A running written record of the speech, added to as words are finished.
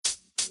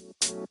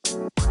This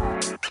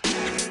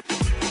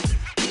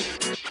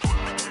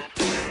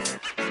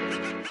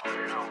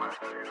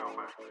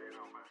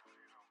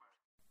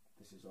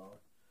is our...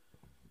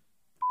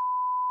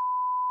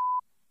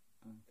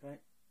 Okay,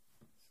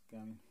 it's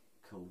going.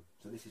 Cool.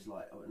 So this is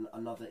like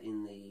another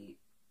in the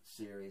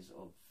series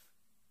of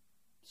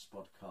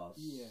spodcasts.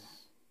 Yeah.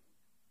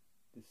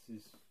 This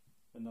is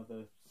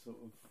another sort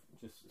of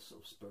just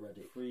sort of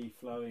sporadic, free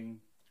flowing.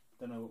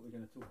 Don't know what we're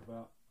going to talk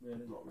about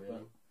really. Not really.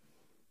 But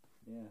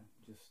yeah,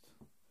 just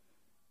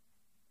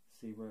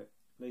see where it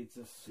leads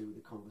us. See where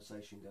the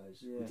conversation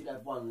goes. Yeah. We did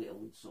have one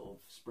little sort of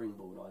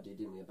springboard idea,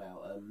 didn't we?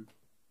 About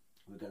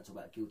we were going to talk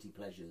about guilty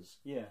pleasures.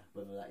 Yeah.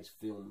 Whether that is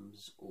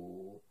films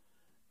or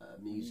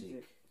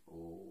music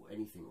or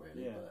anything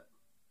really. Yeah. But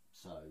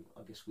so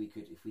I guess we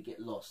could, if we get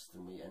lost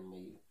and we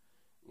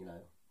you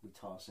know, we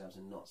tie ourselves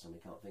in knots and we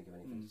can't think of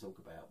anything to talk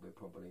about, we'll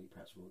probably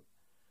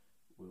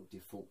we'll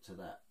default to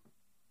that.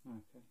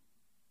 Okay.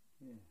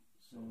 Yeah.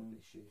 Sort of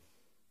issue.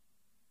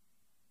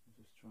 I'm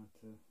just trying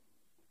to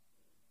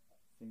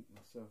think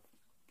myself,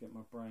 get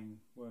my brain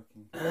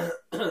working.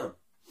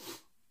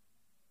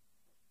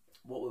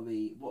 What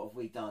have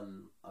we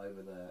done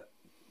over the?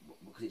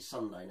 Because it's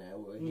Sunday now.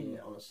 We're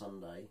here on a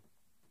Sunday.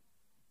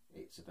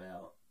 It's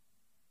about.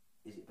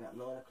 Is it about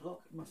 9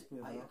 o'clock? It must be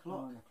 8 about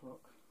o'clock. 9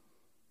 o'clock.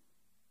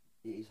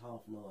 It is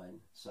 9:30.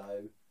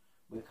 So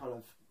we're kind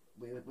of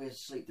we're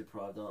sleep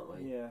deprived, aren't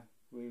we? Yeah,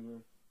 we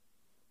were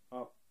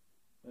up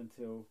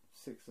until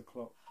 6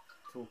 o'clock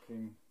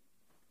talking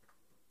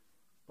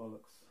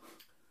bollocks.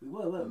 We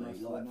were, weren't we?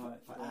 Most of Like the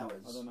night, for yeah.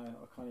 hours. I don't know.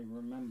 I can't even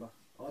remember.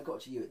 I got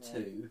to you at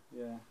 2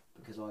 Yeah.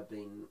 because I've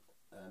been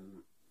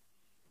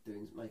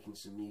making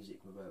some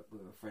music with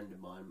a friend of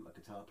mine, a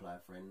guitar player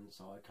friend.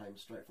 So I came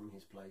straight from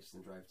his place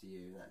and drove to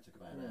you, and that took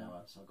about an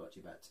hour. So I got to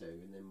you about 2,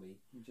 and then we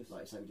just,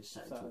 like you say, we just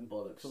sat and talked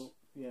bollocks.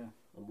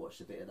 And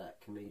watched a bit of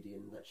that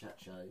comedian, that chat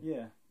show.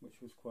 Yeah,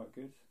 which was quite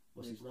good.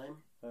 What's his name?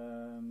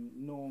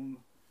 Norm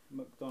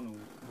Macdonald.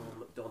 Norm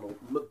Macdonald.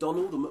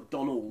 McDonald or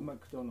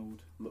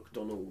McDonald?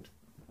 McDonald.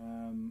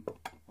 On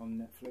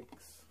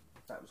Netflix.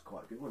 That was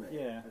quite good, wasn't it?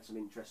 Yeah. Had some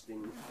interesting.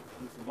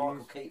 Interviews.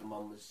 Michael Keaton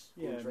one was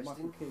interesting.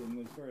 Michael Keaton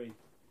was very,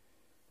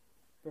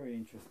 very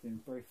interesting,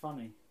 very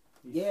funny.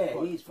 He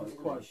is funny. He's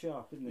quite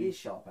sharp, isn't he? He is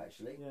sharp,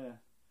 actually. Yeah.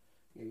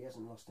 Yeah, he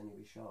hasn't lost any of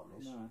his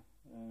sharpness. No.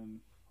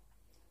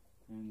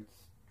 And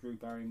Drew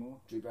Barrymore.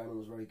 Drew Barrymore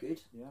was very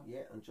good. Yeah.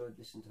 Yeah, enjoyed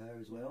listening to her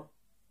as well.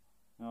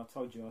 And I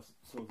told you I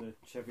saw the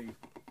Chevy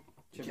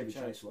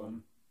Chase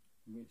one,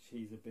 which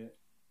he's a bit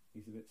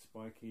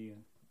spiky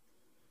and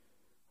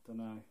I don't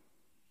know.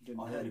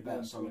 I heard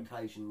about some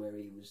occasion where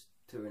he was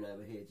touring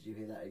over here. Did you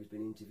hear that? He was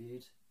being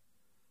interviewed.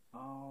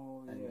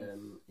 Oh, and yes.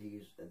 He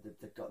was.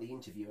 They got the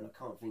interview, and I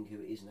can't think who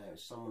it is now.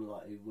 It's someone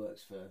like who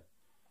works for,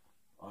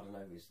 I don't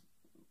know, is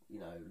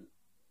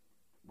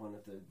one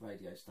of the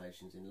radio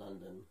stations in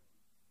London.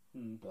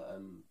 But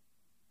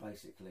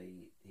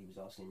basically, he was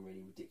asking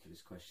really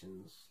ridiculous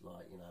questions,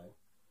 like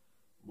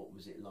what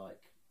was it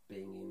like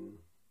being in?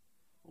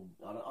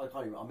 I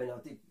can't even. I mean, I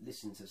did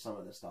listen to some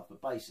of the stuff,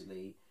 but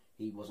basically,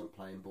 he wasn't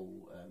playing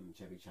ball,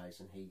 Chevy Chase,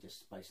 and he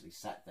just basically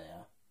sat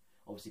there.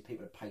 Obviously,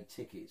 people had paid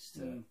tickets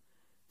to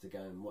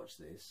go and watch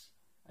this,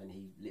 and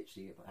he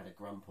literally had a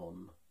grump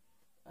on.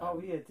 Oh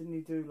yeah, didn't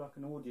he do like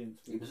an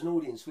audience? It was an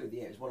audience with,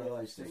 it was one of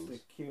those things.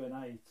 Just a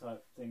Q&A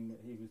type thing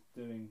that he was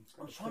doing.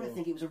 I'm trying to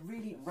think. It was a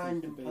really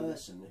random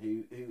person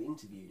who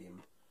interviewed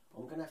him.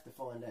 I'm going to have to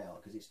find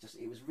out because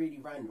it was really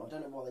random. I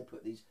don't know why they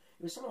put these.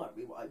 It was someone like,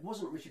 it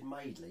wasn't Richard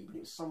Madeley, but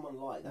it was someone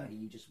like that who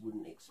you just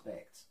wouldn't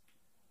expect.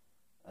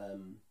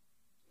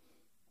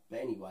 But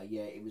anyway,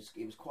 yeah, it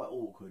was quite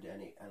awkward,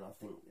 and I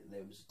think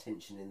there was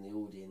tension in the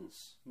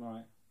audience,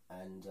 right?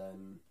 And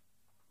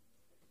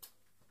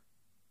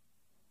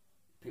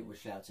people were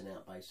shouting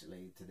out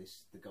basically to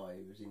the guy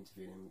who was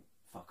interviewing him,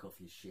 "Fuck off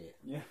your shit,"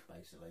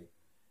 basically,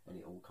 and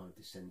it all kind of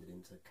descended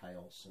into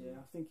chaos. And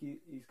I think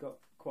he's got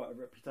quite a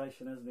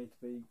reputation, hasn't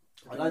he?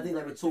 I don't think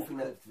they were talking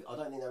that. I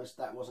don't think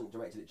that wasn't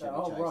directed at Chevy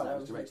Chase. Right, that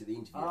was directed at the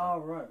interview.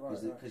 Oh, right.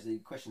 Because the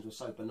questions were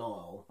so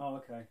banal. Oh,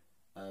 okay.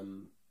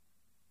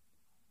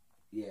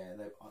 Yeah,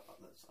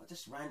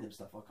 just random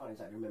stuff. I can't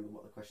exactly remember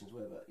what the questions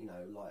were, but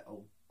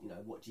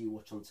what do you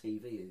watch on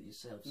TV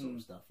yourself, sort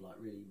of stuff, like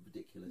really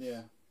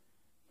ridiculous.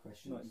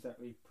 Questions. Not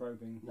exactly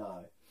probing.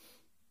 No.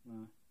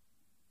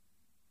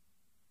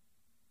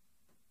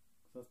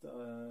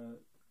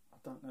 I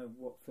don't know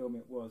what film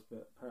it was,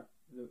 but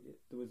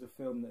there was a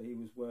film that he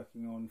was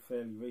working on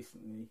fairly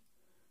recently,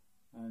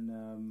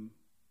 and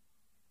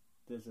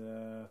there's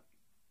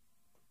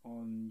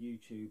on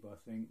YouTube, I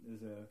think,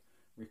 there's a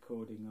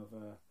recording of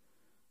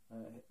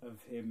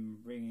him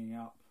ringing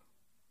up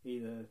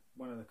either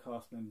one of the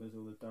cast members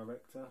or the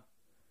director,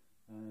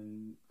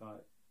 and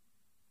like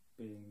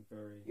being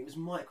very. It was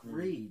Mike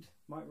Reed.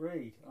 Mike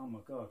Reed. Oh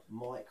my God.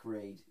 Mike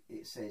Reed.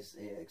 It says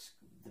it's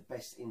the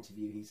best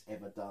interview he's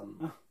ever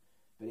done.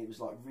 But it was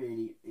like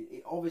really.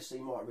 Obviously,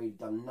 Mike Reed had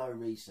done no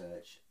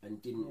research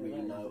and didn't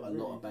really know a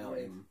lot about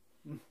him.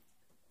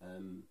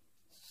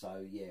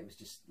 So yeah, it was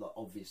just like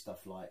obvious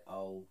stuff like,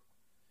 oh,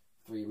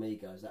 Three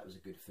Amigos, that was a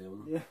good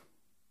film. Yeah.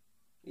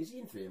 Is he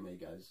in Three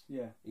Amigos?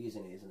 Yeah. He is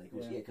in it, isn't he?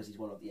 Yeah, because he's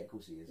one of... Yeah, of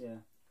course he is. Yeah.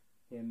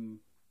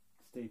 Him,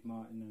 Steve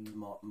Martin and...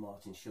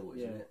 Martin Short,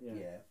 isn't it?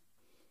 Yeah.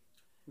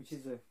 Which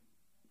is a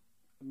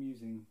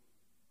amusing...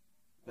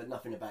 But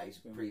nothing about his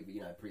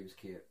previous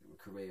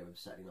career of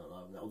Saturday Night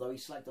Live. Although he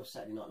slagged off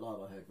Saturday Night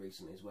Live, I heard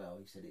recently as well.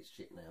 He said it's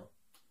shit now.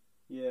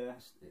 Yeah.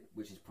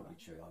 Which is probably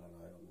true, I don't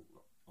know.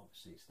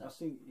 Obviously it's that. I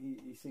think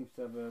he seems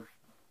to have a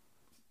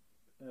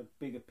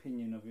big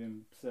opinion of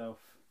himself.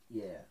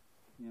 Yeah.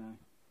 You know.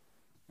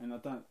 And I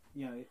don't,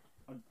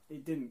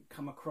 it didn't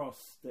come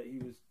across that he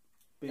was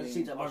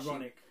being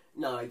ironic.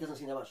 No, he doesn't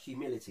seem that much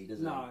humility, does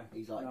he? No.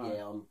 He's like,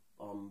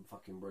 I'm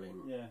fucking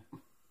brilliant. Yeah.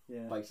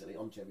 Yeah. Basically,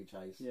 I'm Chevy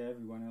Chase. Yeah,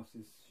 everyone else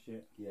is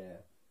shit.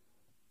 Yeah.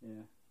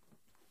 Yeah.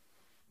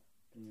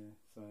 Yeah,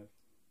 so...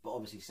 But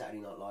obviously Saturday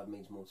Night Live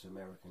means more to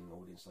American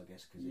audience, I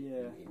guess, because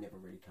it never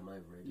really come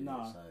over here, did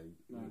it? So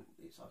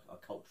it's a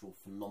cultural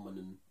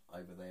phenomenon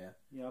over there.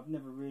 Yeah, I've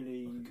never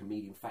really... Like a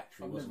comedian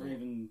factory, wasn't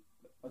it?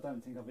 I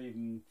don't think I've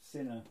even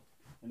seen an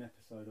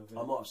episode of it.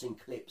 I might have seen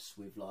clips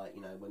with, like,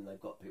 when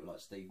they've got people like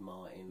Steve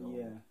Martin or...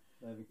 Yeah,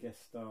 they have a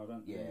guest star,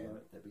 don't they? Yeah,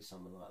 there'd be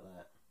someone like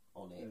that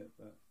on it.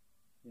 But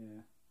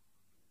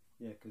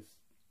because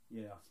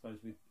I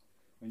suppose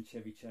when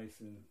Chevy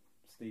Chase and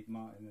Steve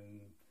Martin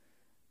and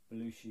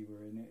Belushi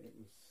were in it,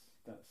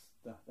 that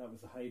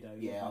was the heyday.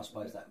 Yeah, I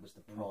suppose that was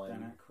the prime.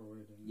 Dan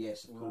Aykroyd and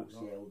yes, of course,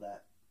 all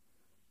that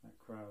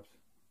crowd.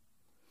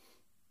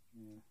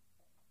 Yeah,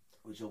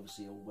 which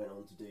obviously all went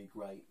on to do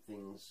great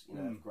things.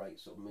 Have great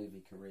sort of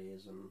movie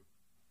careers and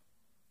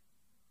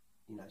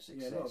success.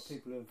 Yeah, a lot of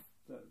people have.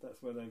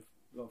 That's where a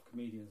lot of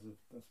comedians have.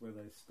 That's where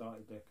they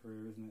started their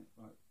career, isn't it?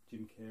 Like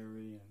Jim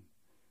Carrey and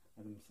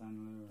Adam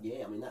Sandler.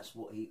 Yeah, I mean that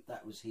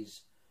was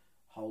his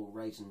whole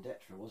raison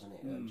d'etre, wasn't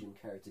it? Jim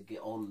Carrey to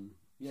get on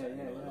Saturday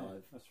Night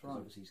Live. That's right.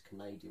 Obviously he's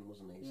Canadian,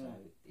 wasn't he? Yeah.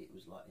 So it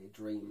was like a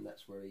dream.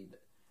 That's where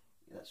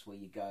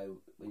you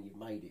go when you've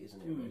made it,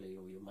 isn't it? Really,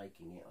 or you're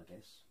making it, I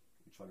guess.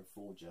 You're trying to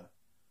forge a...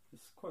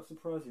 It's quite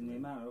surprising the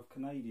amount of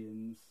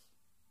comedians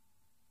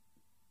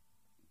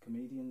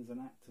and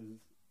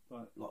actors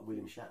like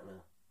William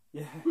Shatner.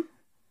 Yeah.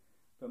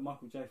 But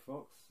Michael J.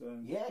 Fox.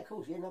 Yeah, of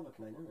course. Yeah, another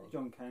Canadian, isn't he?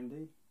 John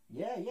Candy.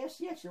 Yeah, yes,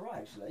 you're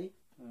right, actually.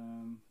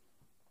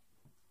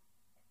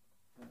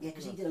 Yeah,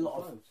 because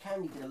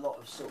Candy did a lot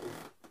of sort of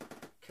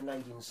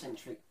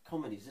Canadian-centric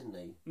comedies, didn't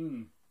he?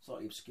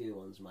 Slightly obscure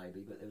ones,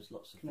 maybe, but there was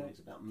lots of things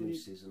about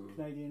mooses and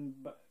Canadian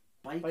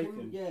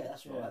bacon. Yeah,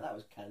 that's right. Yeah. That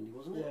was Candy,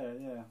 wasn't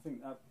it? Yeah. I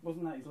think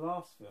wasn't that his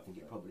last film. I think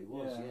it probably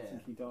was. Yeah, I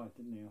think he died,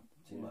 didn't he?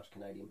 Too much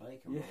Canadian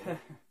bacon. Yeah.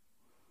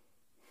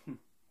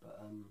 But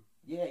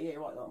yeah,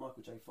 right. Like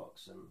Michael J.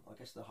 Fox, and I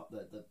guess the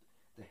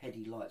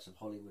heady lights of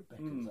Hollywood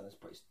beckons. And it's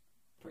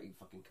pretty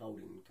fucking cold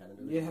in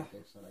Canada. Yeah. I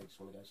guess, so they just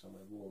want to go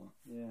somewhere warm.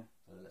 Yeah.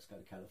 So let's go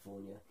to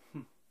California.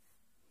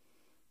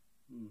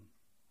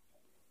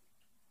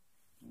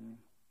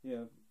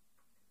 Yeah.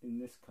 In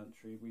this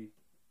country, we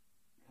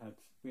had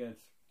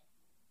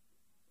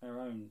our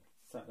own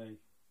Saturday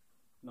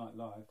Night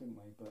Live, didn't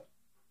we? But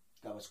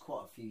that was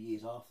quite a few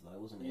years after, though,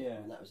 wasn't it? Yeah.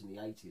 And that was in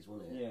the 80s,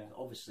 wasn't it? Yeah.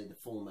 Obviously, the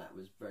format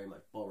was very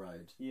much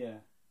borrowed.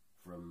 Yeah.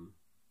 From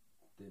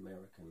the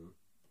American.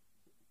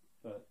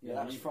 But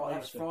that was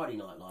Friday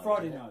Night Live.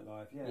 Friday Night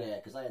Live, yeah. Yeah,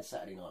 because they had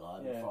Saturday Night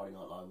Live, and Friday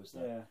Night Live was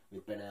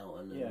with Ben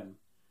Elton and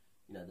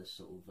the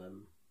sort of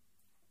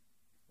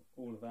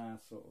all of our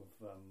sort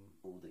of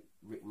all the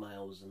Rick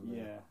Mayles and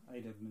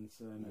Ada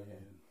Edmondson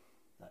and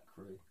that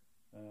crew,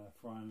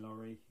 Brian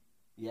Laurie.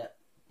 Yeah,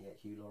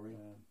 Hugh Laurie.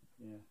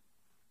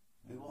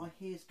 Who I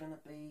hear is going to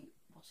be,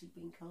 what's he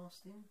been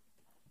cast in?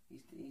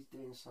 He's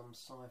doing some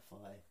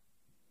sci-fi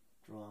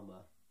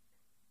drama.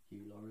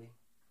 Hugh Laurie.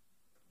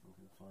 I'm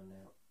going to find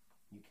out.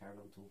 You carry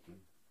on talking.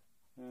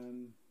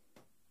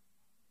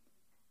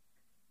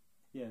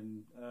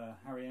 And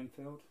Harry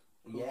Enfield.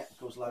 Of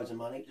course, loads of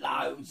money.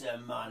 Loads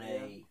of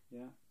money!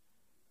 Yeah.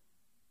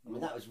 I mean,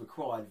 that was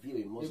required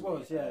viewing, wasn't it? It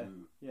was, yeah.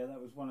 Yeah, that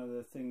was one of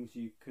the things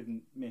you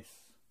couldn't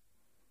miss.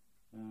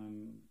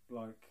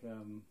 Like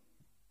The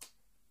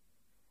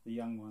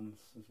Young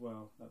Ones as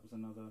well. That was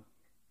another...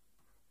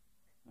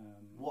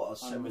 What a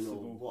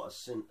seminal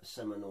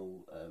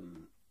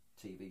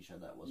TV show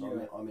that was.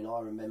 Yeah. I mean,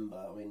 I remember.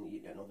 I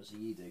mean, and obviously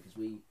you do, because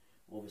we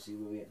went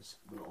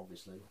not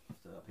obviously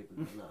to people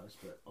who don't know us,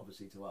 but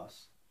obviously to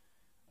us,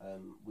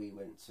 we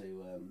went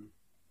to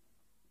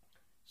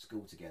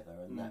school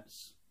together, and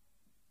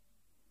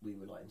we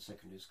were like in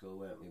secondary school,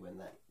 weren't we, when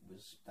that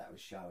was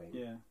showing?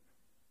 Yeah.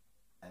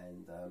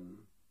 And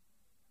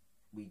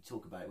we'd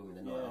talk about it when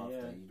the night after.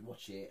 Yeah. You'd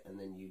watch it, and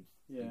then you'd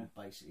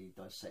basically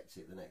dissect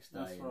it the next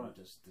day and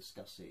just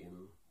discuss it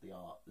in the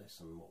art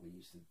lesson. What we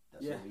used to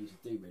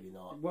do really in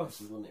art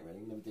lesson, wasn't it?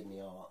 Really, we never did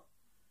any art.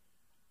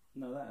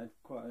 No, that had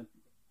quite an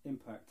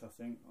impact, I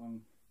think,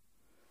 on.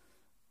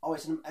 Oh,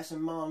 it's a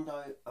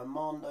Armando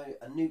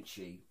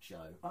Iannucci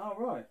show. Oh,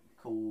 right.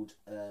 Called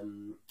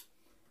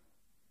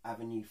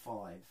Avenue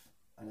 5,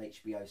 an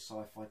HBO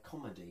sci-fi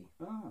comedy.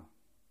 Ah.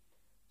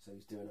 So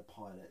he's doing a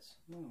pilot.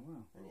 Oh,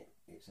 wow. And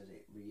it says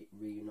it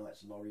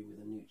reunites Laurie with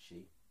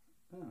Iannucci.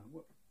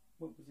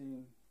 What was he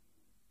in?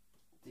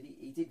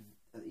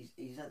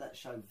 He's had that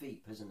show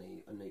Veep, hasn't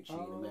he? Anucci in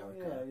Oh,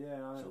 America.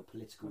 yeah. Sort of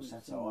political haven't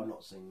satire. seen I've that.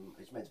 not seen.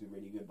 It's meant to be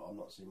really good, but I've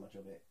not seen much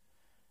of it.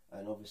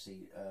 And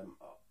obviously,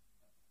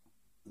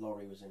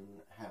 Laurie was in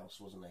House,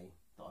 wasn't he?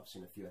 That I've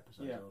seen a few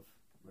episodes Yeah. of,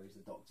 where he's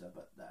the doctor,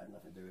 but that had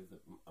nothing to do with the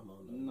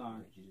Armando. No.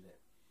 Anucci did it.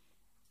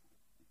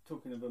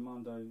 Talking of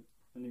Armando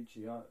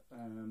Anucci, I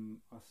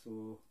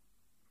saw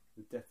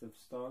The Death of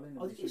Stalin.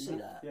 Oh, did you see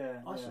that?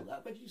 Yeah, I saw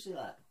that. Where did you see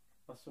that?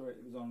 I saw it.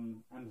 It was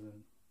on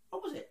Amazon. Oh,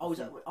 was it? Oh, was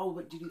that? Oh,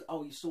 but did you?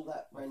 Oh, you saw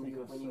that when you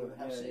were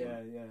house sitting?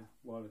 Yeah, a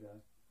while ago.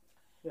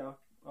 Yeah,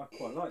 I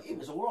quite liked it. It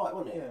was all right,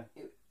 wasn't it?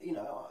 Yeah.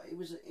 It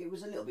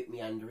was a little bit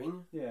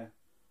meandering, Yeah,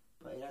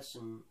 but it had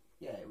some.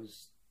 Yeah, it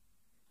was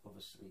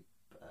obviously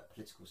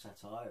political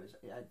satire.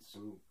 It had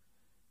some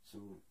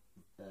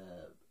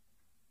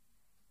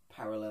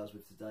parallels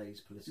with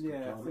today's political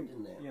climate,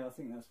 didn't it? Yeah, I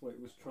think that's what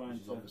it was trying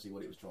Which is obviously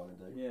what it was trying to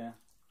do. Yeah.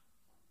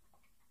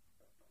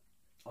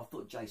 I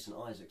thought Jason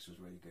Isaacs was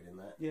really good in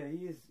that. Yeah,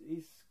 he is.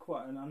 He's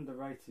quite an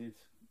underrated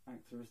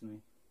actor, isn't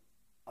he?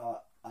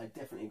 I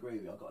definitely agree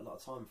with you. I've got a lot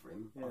of time for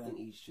him. Yeah. I think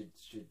he should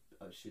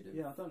have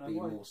Yeah, I don't know been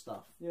why. more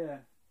stuff. Yeah,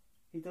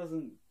 he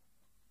doesn't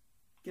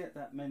get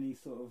that many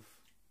sort of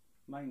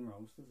main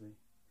roles, does he?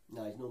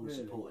 No, he's normally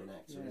Really? supporting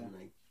actor, Yeah. isn't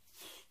he?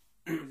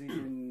 Because he's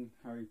in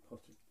Harry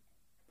Potter,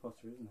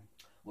 isn't he?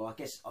 Well, I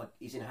guess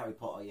he's in Harry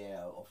Potter,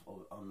 yeah.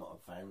 I'm not a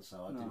fan,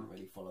 so I No. didn't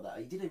really follow that.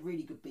 He did a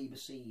really good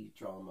BBC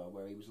drama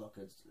where he was like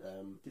a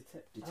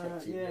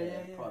detective,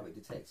 yeah. private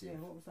detective. Yeah,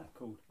 what was that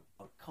called?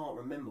 I can't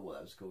remember what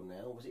that was called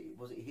now. Was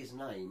it his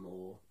name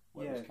or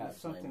what Yeah, his it was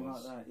character's something name like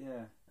was? that.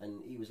 Yeah,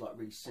 And he was like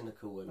really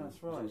cynical and That's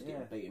was always right,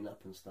 getting yeah. beaten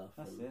up and stuff.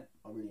 That's and it.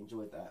 I really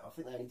enjoyed that. I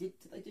think they only did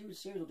they do a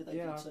series or did they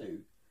Yeah. do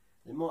two?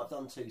 They might have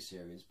done two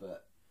series,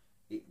 but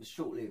it was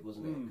short-lived,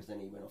 wasn't it? Because then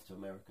he went off to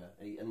America.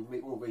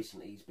 More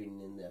recently, he's been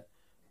in the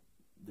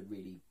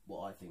really,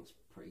 what I think is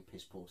pretty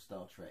piss-poor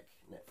Star Trek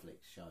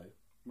Netflix show.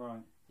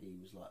 right. He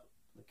was like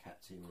the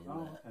captain in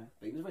Oh, that. okay.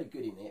 But he was very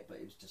good in it, but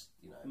it was just,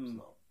 it was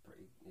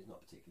it's not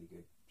a particularly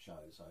good show,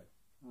 so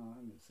Oh, I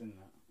haven't seen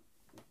that.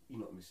 you're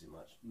not missing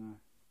much. No.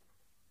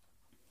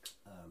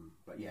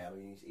 But yeah, I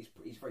mean,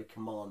 he's very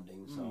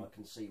commanding, so I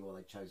can see why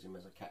they chose him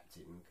as a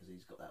captain, because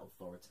he's got that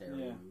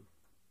authoritarian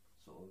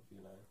sort of,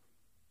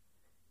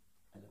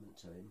 element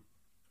to him.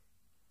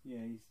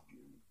 Yeah,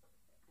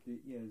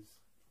 there's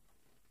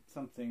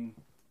something.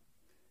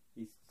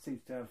 He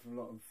seems to have a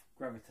lot of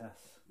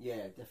gravitas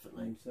Yeah, in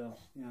definitely. himself.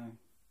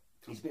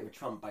 He's a bit of a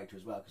Trump baiter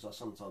as well,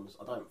 because I'm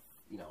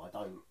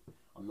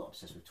not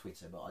obsessed with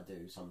Twitter, but I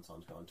do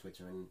sometimes go on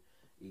Twitter, and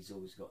he's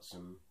always got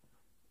some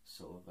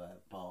sort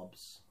of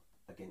barbs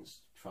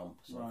against Trump,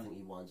 so I Right. think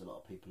he winds a lot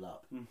of people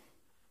up. Mm.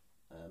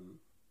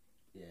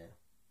 Yeah,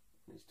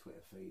 in his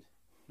Twitter feed.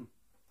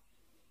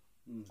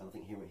 Mm. And I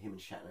think him and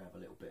Shatner have a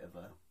little bit of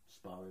a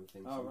sparring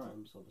thing Oh, right.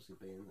 sometimes, obviously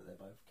being that they're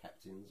both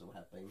captains or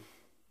have been.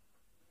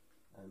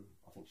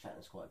 I think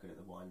Shatner's quite good at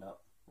the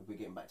wind-up. If we're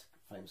getting back to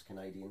famous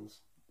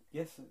Canadians,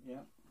 Yes,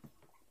 yeah.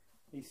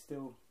 He's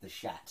still. the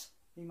Shat,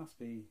 He must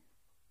be.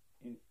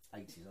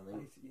 80s, I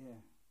think. Yeah.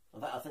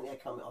 I think they're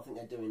coming. I think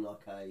they're doing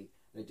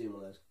they're doing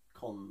one of those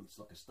cons,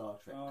 like a Star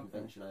Trek Oh, okay.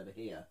 convention over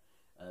here.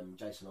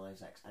 Jason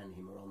Isaacs and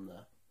him are on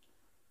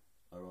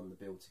the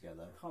bill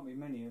together. Can't be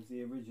many of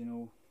the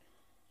original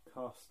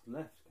cast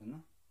left, can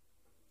there?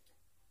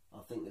 I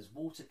think there's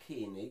Walter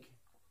Koenig,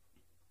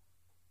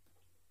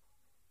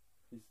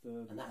 Is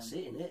the and that's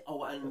it, isn't it?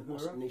 Oh, and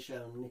what's Uhura?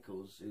 Nichelle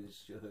Nichols,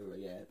 who's Uhura,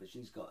 yeah, but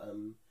she's got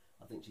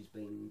I think she's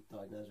been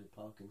diagnosed with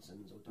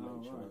Parkinson's or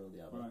dementia, one or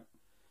the other. Right.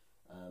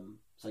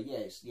 So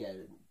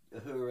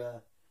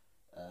Uhura,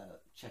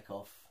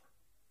 Chekhov,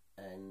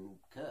 and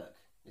Kirk,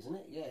 isn't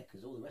it? Yeah,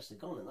 because all the rest are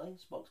gone, aren't they?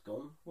 Spock's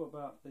gone. What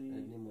about the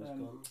Nimor's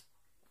gone.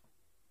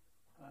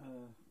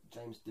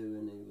 James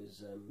Doohan, who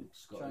was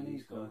Scotty, Chinese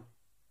he's gone. guy?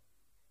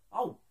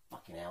 Oh,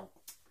 fucking hell.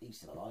 He's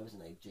still alive,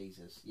 isn't he?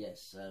 Jesus.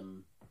 Yes.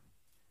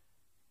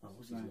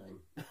 What's his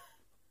name?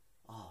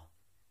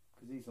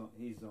 Because he's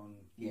on.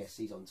 Yes,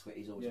 he's on Twitter.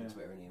 He's always on Yeah.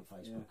 Twitter and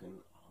Facebook. Yeah. And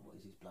what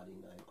is his bloody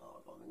name? I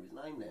can't remember his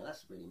name now.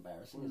 That's really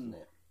embarrassing, isn't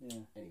it? Yeah.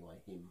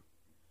 Anyway, him.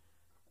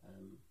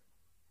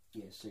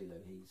 Sulu.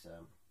 He's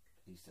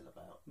still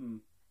about. Mm.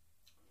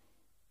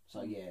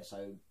 So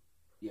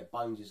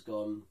Bones is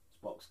gone.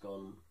 Spock's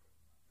gone.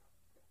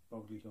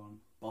 Boldly gone.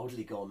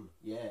 Boldly gone.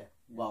 Yeah.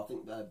 Well, I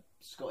think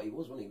Scotty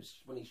was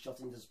when he shot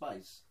into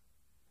space.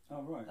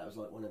 Oh right. That was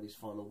like one of his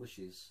final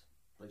wishes.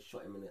 They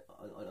shot him in it.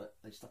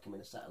 They stuck him in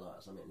a satellite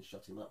or something and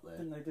shot him up there.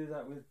 Didn't they do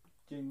that with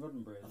Gene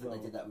Roddenberry? I think they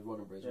did that with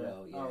Roddenberry as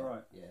well. Yeah. Oh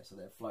right. Yeah. So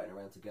they're floating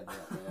around together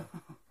up there.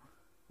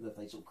 If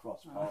they sort of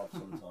cross paths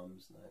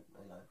sometimes, they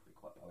be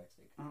quite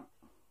poetic.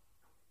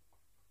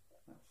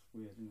 That's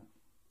weird, isn't it?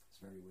 It's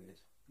very weird.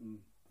 Mm.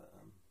 But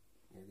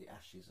the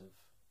ashes of.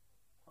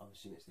 I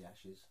assume it's the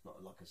ashes,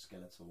 not like a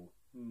skeletal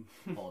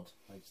pod.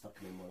 They stuck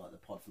him in more like the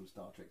pod from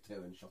Star Trek 2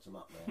 and shot him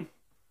up there.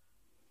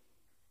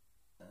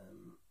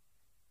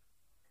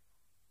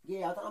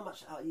 I don't know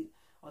much.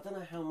 I don't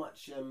know how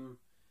much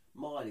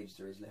mileage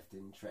there is left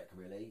in Trek.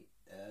 Really,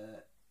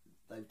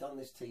 they've done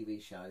this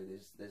TV show.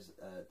 There's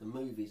the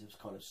movies have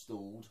kind of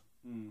stalled.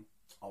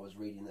 I was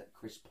reading that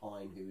Chris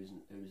Pine, who's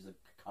the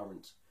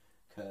current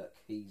Kirk,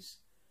 there's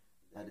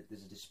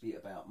a dispute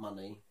about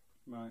money.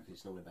 Right.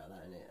 It's normally about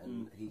that, isn't it?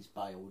 And he's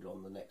bailed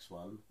on the next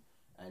one.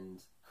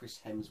 And Chris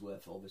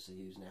Hemsworth, obviously,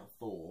 who's now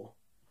Thor,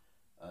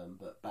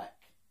 but back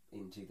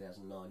in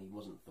 2009 he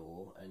wasn't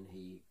Thor, and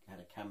he had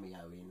a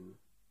cameo in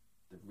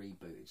the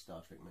rebooted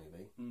Star Trek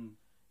movie.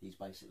 He's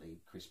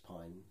basically Chris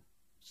Pine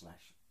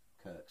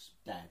 / Kirk's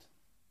dad.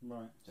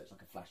 Right. So it's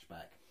like a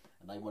flashback,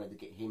 and they wanted to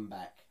get him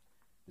back.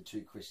 The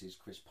two Chris's,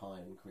 Chris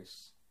Pine and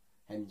Chris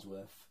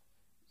Hemsworth.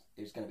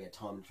 It was going to be a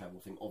time travel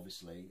thing,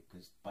 obviously,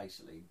 because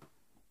basically,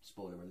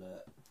 spoiler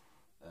alert,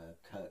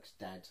 Kirk's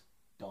dad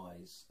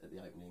dies at the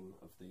opening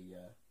of the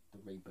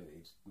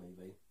rebooted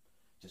movie,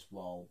 just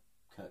while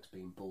Kirk's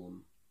being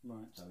born.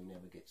 Right. So he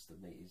never gets to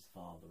meet his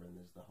father, and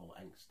there's the whole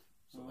angst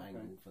sort of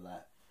angle for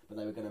that. But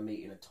they were going to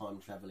meet in a time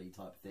travel-y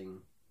type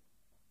thing.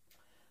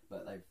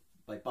 But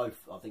they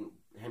both, I think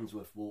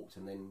Hemsworth walked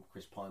and then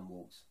Chris Pine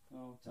walked.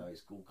 Oh, okay. So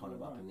it's all kind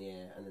of up in the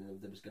air. And then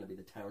there was going to be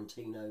the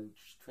Tarantino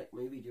Trek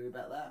movie. Do you hear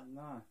about that?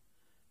 No.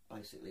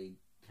 Basically,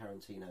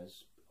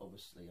 Tarantino's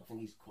obviously, I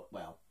think he's quite,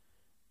 well,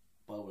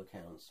 by all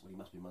accounts, well, he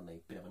must be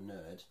Monday, bit of a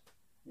nerd.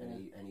 Yeah.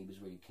 And he was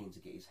really keen to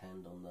get his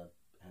hands on the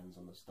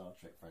Star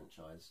Trek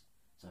franchise.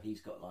 So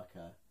he's got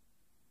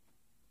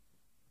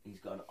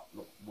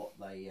what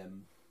they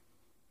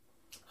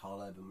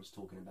Carl Urban was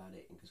talking about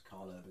it, because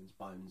Carl Urban's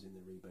Bones in the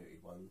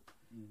rebooted one.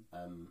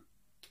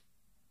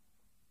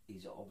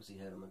 He's obviously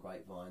heard on the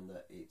grapevine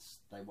that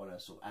they want a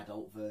sort of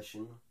adult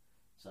version,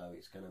 so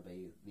it's going to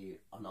be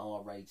an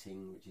R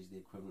rating, which is the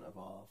equivalent of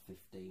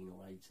R15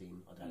 or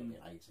 18. I doubt it'll be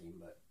an 18,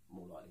 but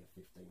more likely a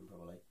 15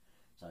 probably.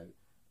 So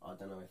I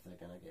don't know if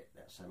they're going to get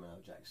that Samuel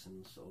L.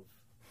 Jackson sort of.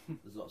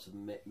 There's lots of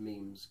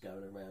memes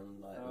going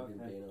around, like of him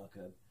being like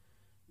a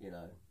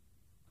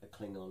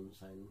Klingon,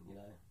 saying,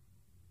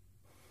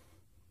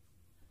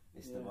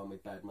 it's the one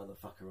with bad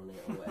motherfucker on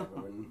it or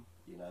whatever, and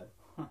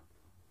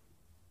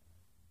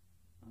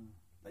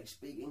they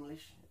speak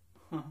English.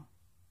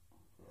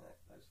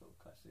 Those sort of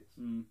classics.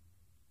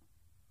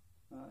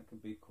 That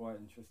could be quite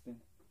interesting.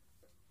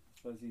 I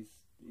suppose he's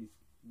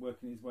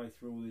working his way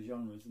through all the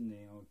genres, isn't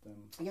he?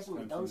 He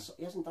hasn't done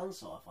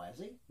sci-fi, has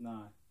he?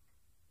 No,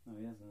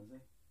 he hasn't, has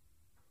he?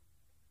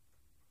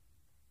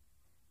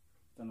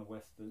 Done a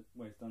western.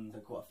 Well, he's done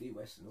quite a few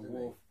westerns.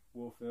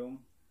 War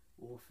film,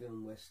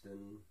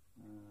 western,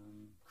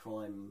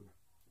 crime,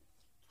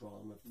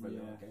 drama,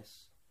 thriller. I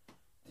guess.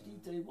 Did he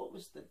do what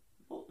was the?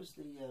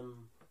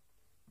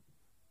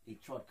 He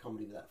tried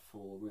comedy with that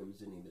Four Rooms,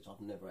 didn't he? Which I've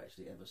never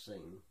actually ever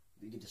seen.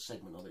 He did a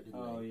segment of it,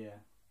 didn't he? Oh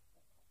yeah.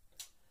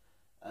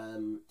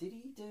 Did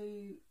he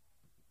do?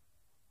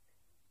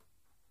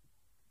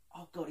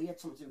 Oh God, he had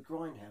something to do with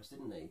Grindhouse,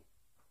 didn't he?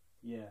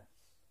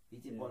 Yes. He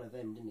did one of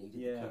them, didn't he?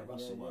 He did the Kurt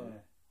Russell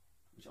one,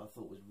 which I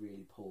thought was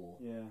really poor.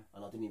 Yeah.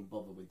 And I didn't even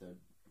bother with the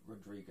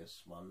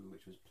Rodriguez one,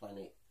 which was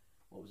Planet.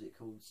 What was it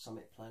called?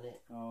 Summit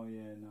Planet. Oh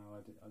yeah, no,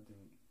 I didn't.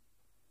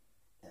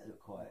 It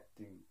looked quite.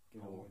 Didn't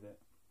get on with it.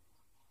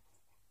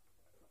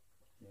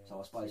 Yeah, so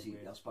I suppose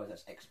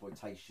that's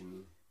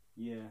exploitation.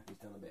 Yeah. He's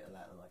done a bit of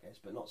that, I guess,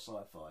 but not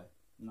sci-fi.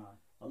 No.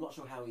 I'm not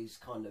sure how his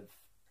style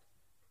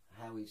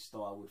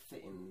would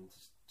fit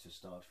into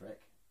Star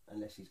Trek,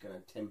 unless he's going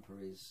to temper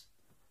his,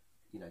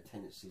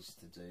 tendencies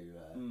to do,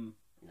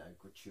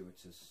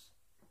 gratuitous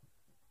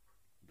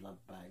blood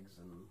bags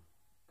and.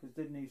 Because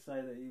didn't he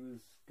say that he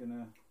was going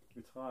to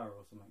retire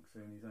or something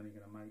soon? He's only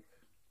going to make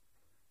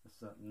a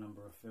certain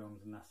number of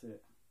films and that's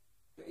it.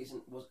 But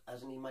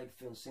hasn't he made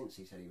films since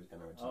he said he was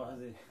going to retire? Oh, has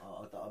he?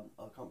 I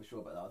can't be sure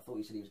about that. I thought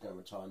he said he was going to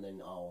retire and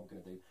then I'm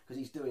going to do, because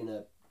he's doing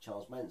a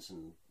Charles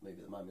Manson movie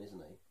at the moment, isn't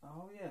he?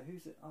 Oh yeah,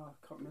 who's it? Oh, I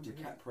can't remember.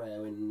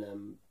 DiCaprio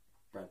and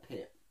Brad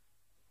Pitt.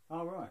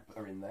 Oh right.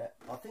 Are in there.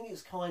 I think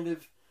it's kind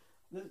of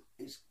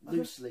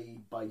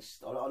loosely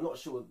based. I'm not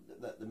sure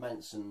that the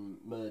Manson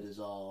murders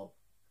are.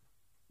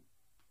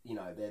 I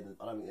don't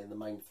think they're the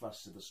main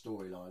thrust of the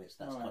storyline.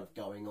 That's kind of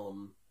going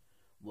on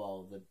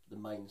while the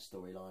main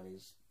storyline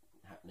is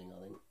happening. I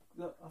think.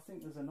 Look, I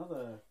think there's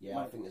another. Yeah,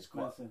 I think there's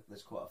quite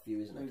a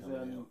few, isn't there?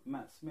 Coming out.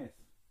 Matt Smith.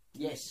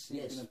 Yes,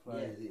 the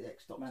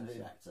ex-Doctor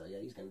Who actor. Yeah,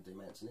 he's going to do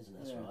Manson, isn't he?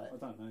 That's right. I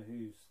don't know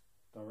who's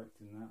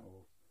directing that,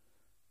 or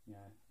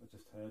I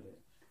just heard it.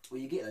 Well,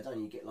 you get that, don't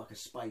you? You get like a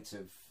spate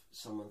of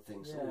someone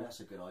thinks, oh, that's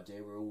a good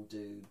idea. We'll all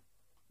do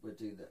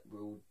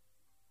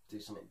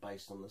something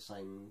based on the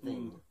same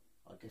thing.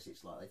 I guess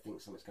it's like they think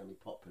something's going to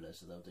be popular,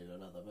 so they'll do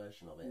another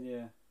version of it.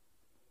 Yeah.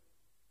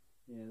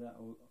 Yeah, that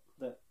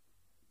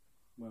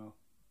will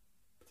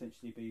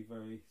potentially be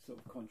very sort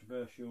of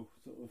controversial.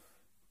 Sort of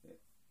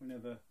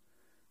whenever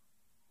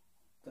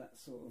that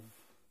sort of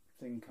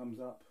thing comes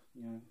up,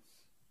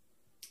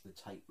 the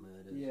Tate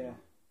murders. Yeah.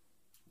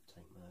 The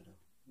Tate murder.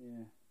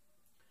 Yeah.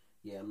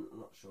 Yeah, I'm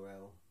not sure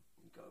how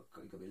you've got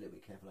to be a little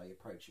bit careful how you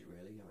approach it,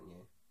 really, haven't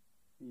you?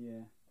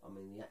 Yeah. I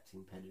mean, the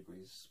acting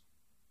pedigree's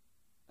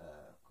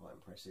quite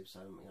impressive. So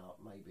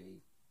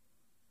maybe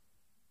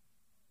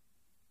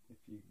if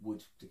you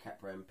would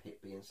DiCaprio and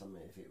Pitt be in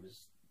something if it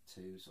was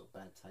too sort of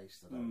bad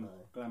taste? I don't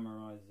know.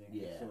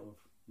 Glamorising sort of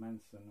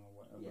Manson or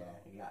whatever.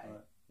 Yeah, exactly.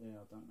 But, yeah,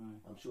 I don't know.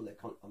 I'm sure they're.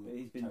 But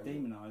he's been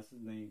demonised,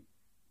 hasn't he?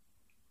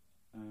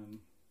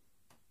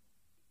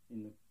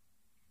 In the,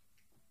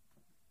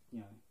 you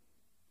know,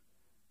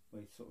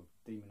 well, he sort of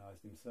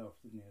demonised himself,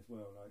 didn't he, as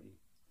well? Like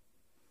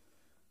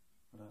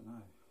I don't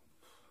know,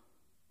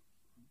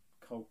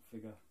 cult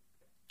figure.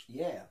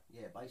 Yeah,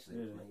 basically,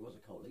 really? wasn't he? He was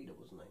a cult leader,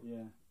 wasn't he?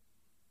 Yeah.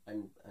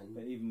 And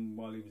but even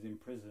while he was in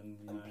prison,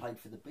 played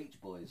for the Beach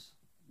Boys.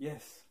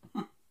 Yes.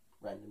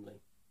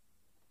 Randomly.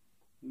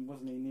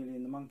 Wasn't he nearly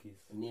in the Monkees?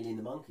 Nearly in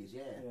the Monkees,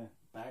 yeah. Yeah.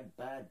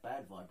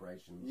 Bad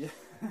vibrations. Yeah.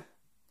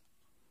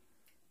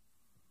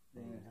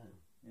 There you go.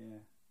 Yeah.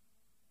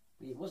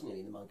 But he was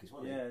nearly in the Monkees,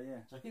 wasn't he?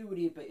 Yeah. So who would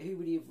he have been? Who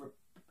would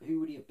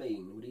he have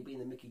been? Would he be in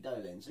the Mickey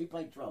Dolenz? Who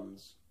played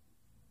drums?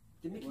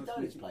 Did Mickey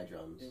Dolenz play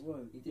drums? It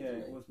was. He did, yeah,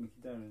 it was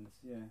Mickey Dolenz.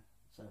 Yeah.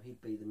 So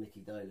he'd be the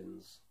Mickey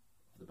Dolenz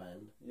of the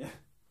band. Yeah.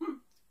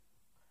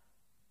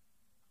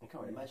 I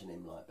can't imagine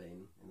him like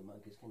being in the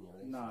Monkees, can you?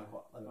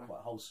 No. They were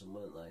quite wholesome,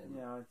 weren't they? And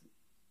yeah.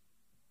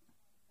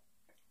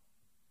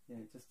 Yeah,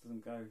 it just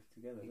doesn't go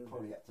together. He does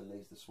probably it? had to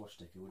lose the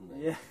swastika, wouldn't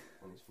he? Yeah.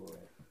 On his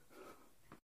forehead.